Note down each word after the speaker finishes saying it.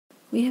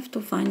we have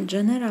to find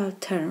general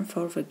term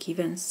for the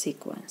given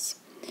sequence.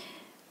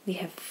 We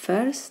have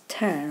first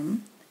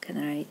term,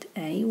 can write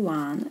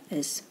a1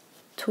 is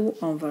 2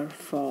 over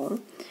 4.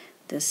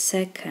 The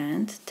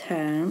second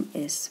term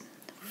is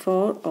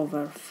 4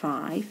 over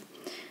 5.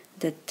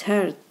 The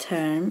third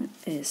term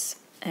is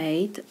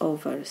 8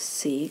 over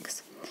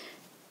 6.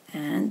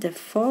 And the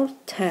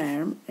fourth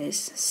term is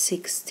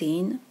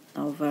 16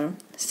 over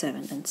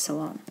 7, and so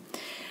on.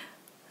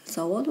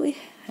 So what we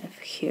have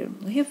here,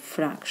 we have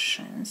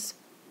fractions.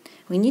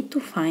 We need to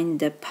find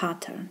the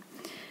pattern.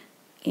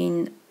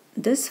 In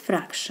these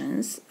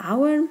fractions,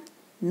 our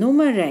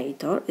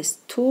numerator is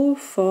 2,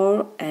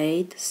 4,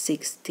 8,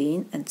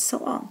 16, and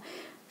so on.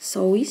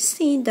 So we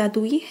see that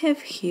we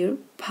have here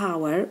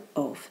power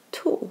of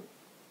 2.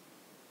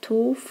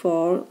 2,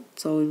 4,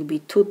 so it will be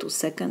 2 to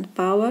second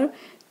power,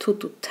 2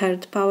 to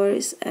third power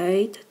is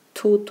 8,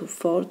 2 to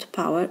fourth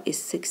power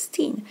is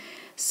 16.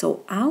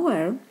 So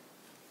our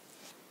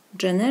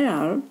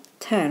general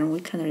term,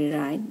 we can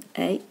rewrite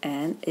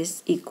an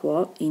is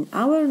equal, in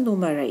our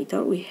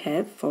numerator we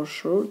have for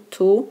sure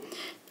 2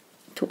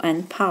 to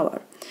n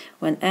power.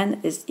 When n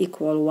is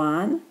equal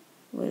 1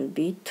 will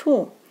be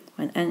 2.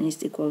 When n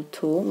is equal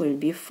 2 will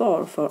be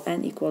 4. For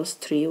n equals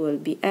 3 will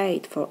be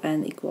 8. For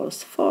n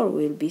equals 4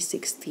 will be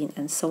 16,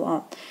 and so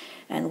on.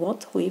 And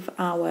what with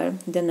our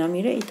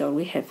denominator?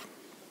 We have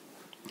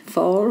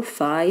 4,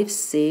 5,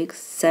 6,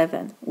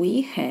 7.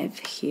 We have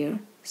here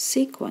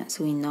sequence.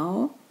 We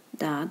know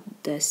that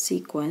the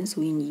sequence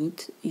we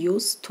need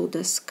use to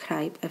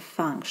describe a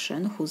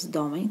function whose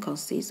domain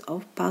consists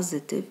of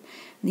positive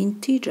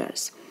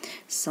integers.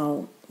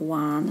 So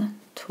 1,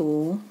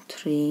 2,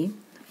 3,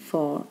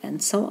 4,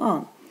 and so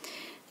on.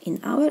 In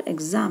our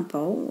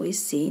example, we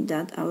see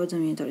that our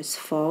denominator is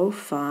 4,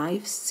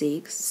 5,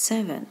 6,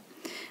 7.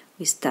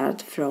 We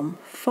start from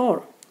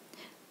 4.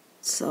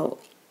 So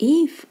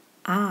if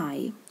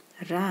I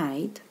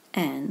write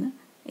n,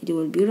 it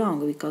will be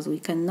wrong because we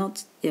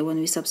cannot, when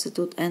we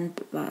substitute n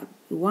by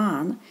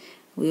 1,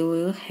 we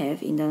will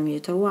have in the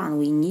denominator 1.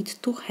 We need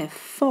to have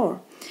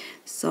 4.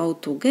 So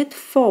to get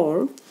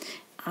 4,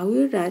 I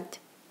will write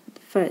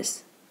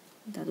first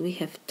that we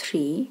have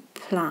 3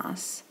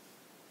 plus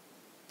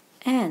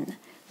n.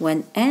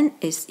 When n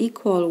is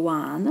equal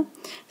 1,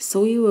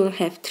 so we will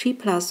have 3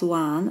 plus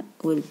 1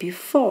 will be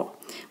 4.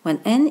 When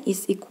n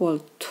is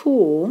equal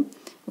 2,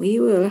 we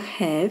will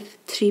have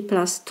 3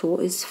 plus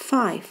 2 is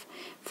 5.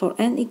 For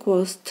n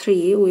equals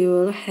 3, we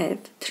will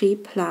have 3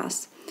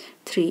 plus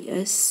 3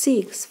 is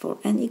 6. For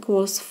n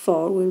equals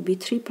 4, will be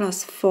 3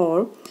 plus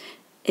 4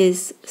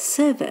 is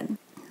 7.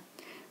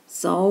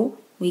 So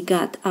we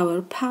got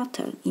our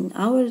pattern. In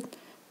our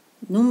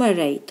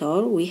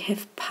numerator, we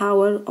have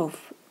power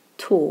of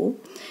 2,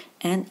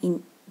 and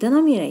in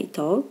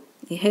denominator,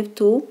 we have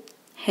to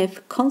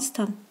have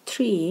constant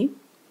 3,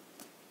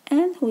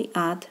 and we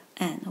add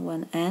n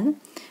when n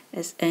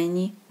is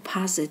any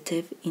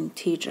positive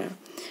integer.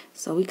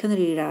 So we can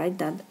rewrite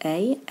that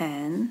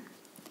an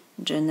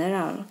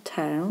general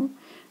term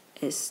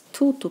is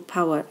 2 to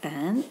power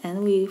n,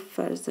 and we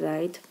first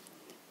write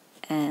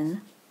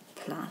n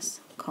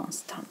plus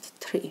constant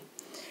 3.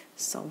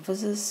 So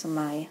this is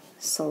my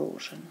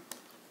solution.